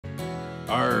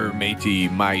Arr, matey,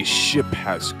 my ship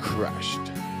has crashed.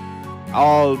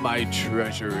 All my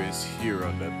treasure is here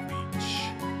on the beach.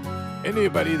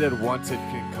 Anybody that wants it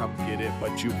can come get it,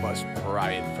 but you must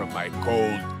pry it from my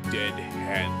cold, dead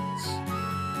hands.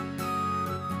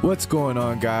 What's going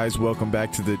on, guys? Welcome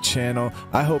back to the channel.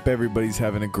 I hope everybody's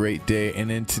having a great day,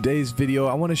 and in today's video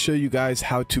I want to show you guys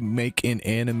how to make an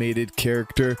animated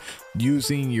character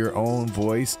using your own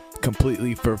voice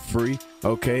completely for free.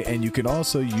 Okay, and you can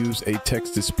also use a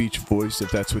text-to-speech voice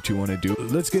if that's what you want to do.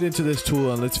 Let's get into this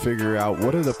tool and let's figure out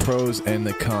what are the pros and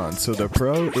the cons. So the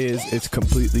pro is it's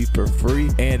completely for free,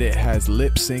 and it has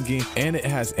lip syncing, and it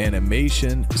has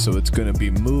animation, so it's going to be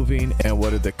moving. And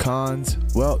what are the cons?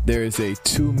 Well, there is a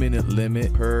 2-minute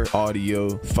limit per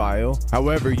audio file.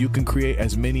 However, you can create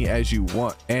as many as you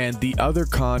want. And the other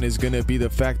con is going to be the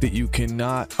fact that you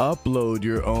cannot upload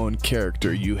your own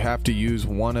character. You have to use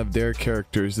one of their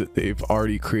characters that they've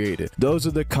already created. Those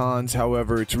are the cons.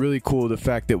 However, it's really cool the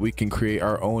fact that we can create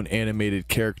our own animated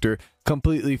character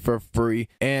completely for free,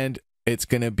 and it's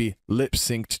going to be lip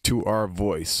synced to our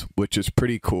voice, which is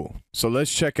pretty cool. So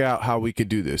let's check out how we could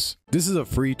do this. This is a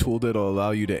free tool that'll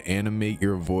allow you to animate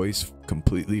your voice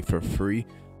completely for free.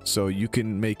 So you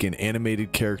can make an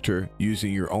animated character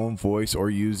using your own voice or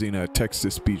using a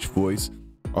text-to-speech voice.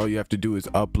 All you have to do is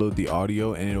upload the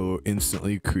audio and it will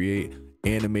instantly create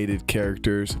animated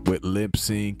characters with lip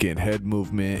sync and head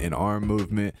movement and arm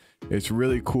movement. It's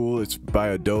really cool. It's by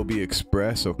Adobe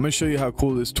Express. So I'm going to show you how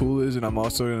cool this tool is, and I'm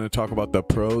also going to talk about the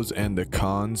pros and the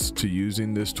cons to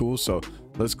using this tool. So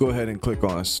let's go ahead and click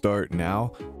on start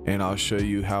now, and I'll show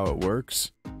you how it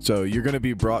works. So you're going to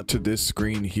be brought to this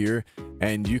screen here,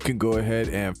 and you can go ahead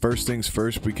and first things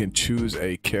first, we can choose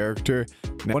a character.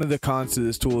 Now, one of the cons to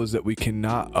this tool is that we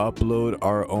cannot upload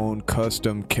our own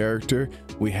custom character.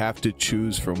 We have to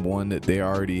choose from one that they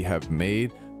already have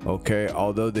made. Okay,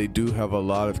 although they do have a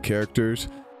lot of characters,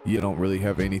 you don't really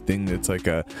have anything that's like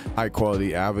a high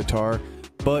quality avatar.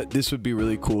 But this would be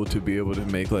really cool to be able to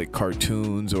make like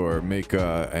cartoons or make an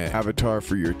avatar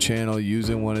for your channel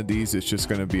using one of these. It's just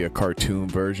going to be a cartoon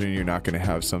version. You're not going to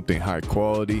have something high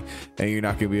quality, and you're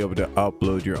not going to be able to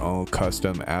upload your own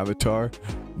custom avatar.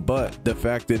 But the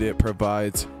fact that it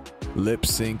provides lip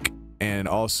sync and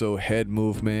also head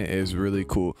movement is really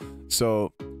cool.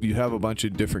 So you have a bunch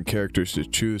of different characters to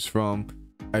choose from.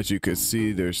 As you can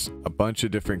see, there's a bunch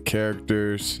of different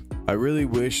characters. I really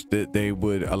wish that they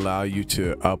would allow you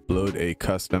to upload a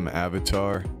custom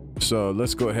avatar. So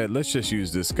let's go ahead. Let's just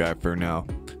use this guy for now.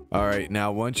 All right,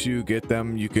 now once you get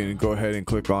them, you can go ahead and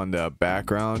click on the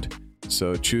background.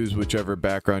 So choose whichever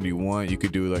background you want. You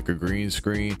could do like a green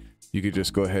screen. You could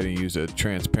just go ahead and use a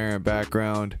transparent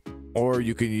background, or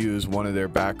you can use one of their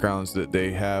backgrounds that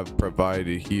they have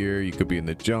provided here. You could be in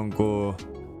the jungle.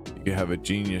 You have a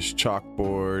genius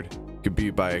chalkboard. It could be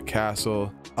by a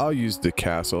castle. I'll use the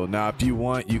castle. Now if you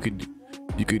want, you could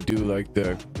do like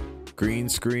the green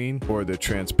screen or the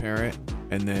transparent,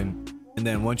 and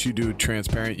then once you do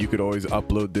transparent, you could always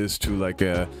upload this to like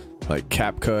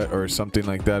CapCut or something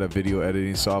like that, a video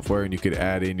editing software, and you could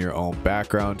add in your own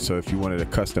background. So if you wanted a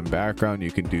custom background,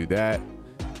 you can do that.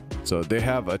 So they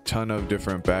have a ton of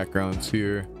different backgrounds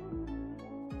here.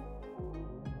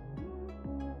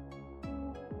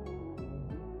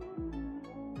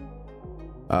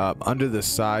 Under the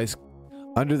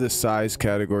size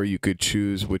category, you could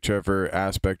choose whichever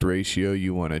aspect ratio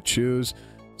you want to choose.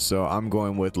 So I'm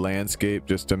going with landscape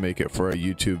just to make it for a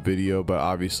YouTube video, but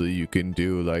obviously you can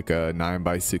do like a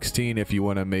 9:16 if you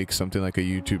want to make something like a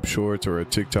YouTube shorts or a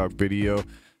TikTok video.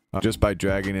 Just by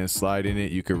dragging and sliding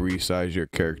it, you can resize your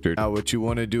character. Now what you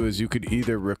want to do is you could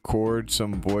either record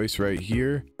some voice right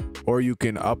here, or you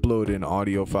can upload an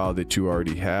audio file that you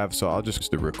already have. So I'll just use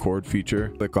the record feature,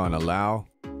 click on allow.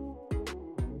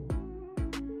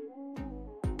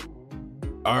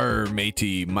 Arr,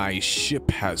 matey, my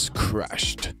ship has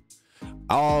crashed.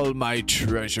 All my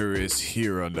treasure is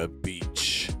here on the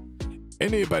beach.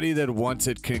 Anybody that wants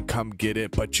it can come get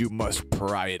it, but you must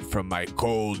pry it from my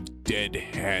cold, dead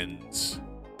hands.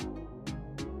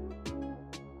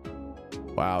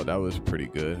 Wow, that was pretty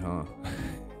good, huh?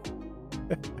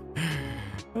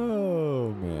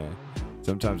 Oh, man.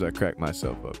 Sometimes I crack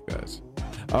myself up, guys.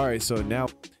 All right, so now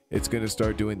it's going to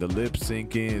start doing the lip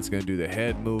syncing. It's going to do the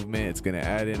head movement. It's going to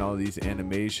add in all these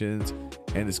animations,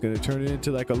 and it's going to turn it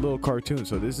into like a little cartoon.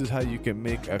 So this is how you can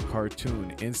make a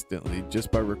cartoon instantly just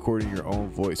by recording your own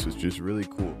voice, which is really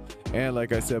cool. And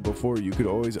like I said before, you could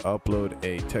always upload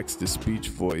a text-to-speech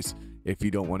voice if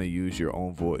you don't want to use your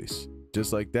own voice.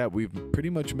 Just like that, we've pretty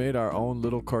much made our own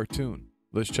little cartoon.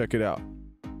 Let's check it out.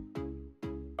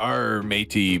 Arr,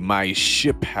 matey, my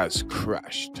ship has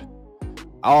crashed.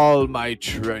 All my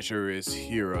treasure is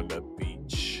here on the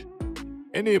beach.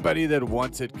 Anybody that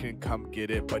wants it can come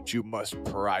get it, but you must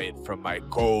pry it from my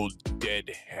cold, dead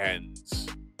hands.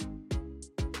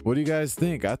 What do you guys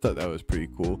think? I thought that was pretty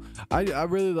cool. I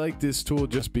really like this tool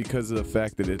just because of the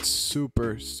fact that it's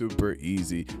super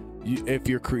easy. If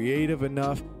you're creative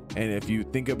enough and if you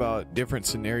think about different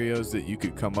scenarios that you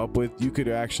could come up with, you could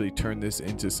actually turn this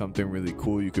into something really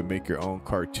cool. You could make your own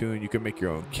cartoon. You can make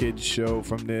your own kids show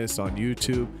from this on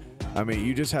YouTube. I mean,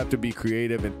 you just have to be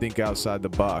creative and think outside the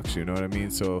box, you know what I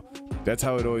mean? So that's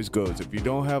how it always goes. If you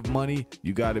don't have money,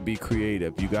 you got to be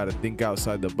creative. You got to think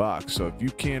outside the box. So if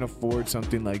you can't afford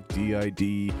something like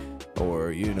DID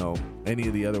or, you know, any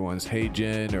of the other ones,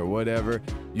 HeyGen or whatever,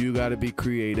 you got to be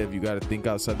creative. You got to think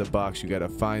outside the box. You got to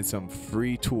find some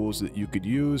free tools that you could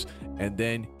use, and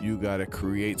then you got to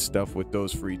create stuff with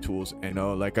those free tools. And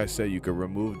like I said, you could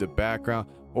remove the background,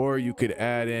 or you could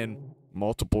add in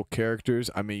multiple characters.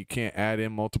 I mean, you can't add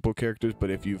in multiple characters, but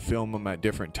if you film them at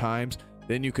different times,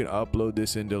 then you can upload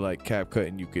this into like CapCut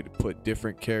and you could put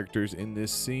different characters in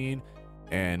this scene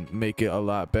and make it a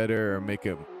lot better, or make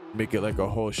it like a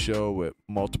whole show with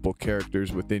multiple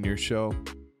characters within your show.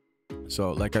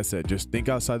 So like I said, just think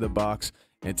outside the box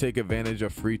and take advantage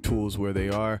of free tools where they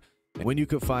are. And when you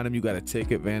can find them, you got to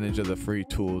take advantage of the free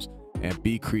tools and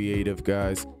be creative,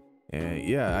 guys. And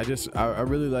yeah, I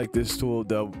really like this tool.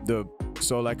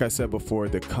 So like I said before,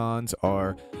 the cons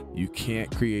are you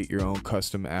can't create your own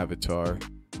custom avatar,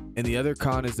 and the other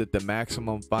con is that the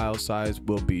maximum file size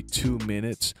will be 2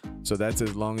 minutes. So that's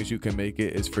as long as you can make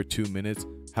it, is for 2 minutes.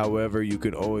 However, you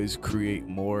can always create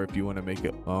more if you want to make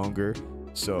it longer.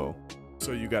 So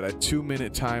you got a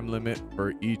 2-minute time limit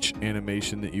for each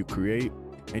animation that you create,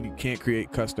 and you can't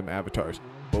create custom avatars.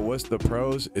 But what's the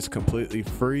pros? It's completely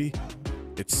free.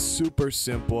 It's super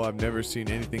simple. I've never seen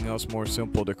anything else more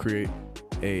simple to create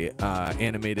a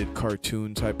animated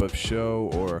cartoon type of show,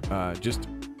 or just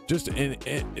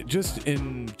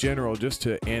in general, just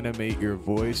to animate your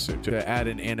voice, or to add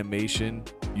an animation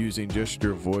using just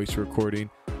your voice recording.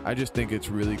 I just think it's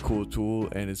a really cool tool,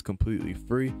 and it's completely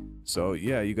free. So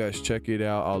yeah, you guys check it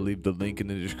out. I'll leave the link in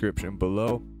the description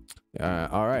below.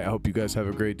 All right, I hope you guys have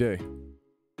a great day.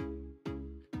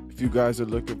 If you guys are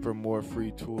looking for more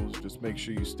free tools, just make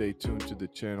sure you stay tuned to the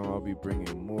channel. I'll be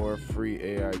bringing more free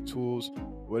AI tools,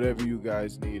 whatever you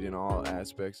guys need in all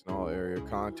aspects, in all area,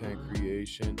 content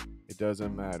creation, it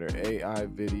doesn't matter, AI,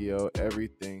 video,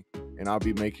 everything. And I'll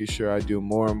be making sure I do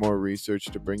more and more research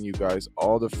to bring you guys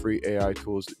all the free AI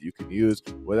tools that you can use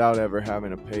without ever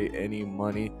having to pay any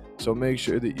money. So make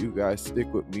sure that you guys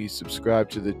stick with me, subscribe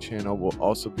to the channel. We'll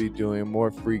also be doing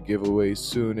more free giveaways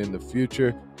soon in the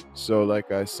future. So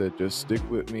like I said, just stick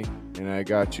with me, and I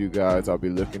got you guys. I'll be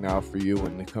looking out for you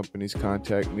when the companies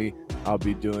contact me. I'll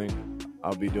be doing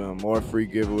more free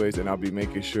giveaways, and I'll be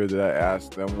making sure that I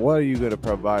ask them, what are you going to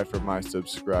provide for my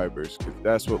subscribers? Because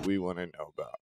that's what we want to know about.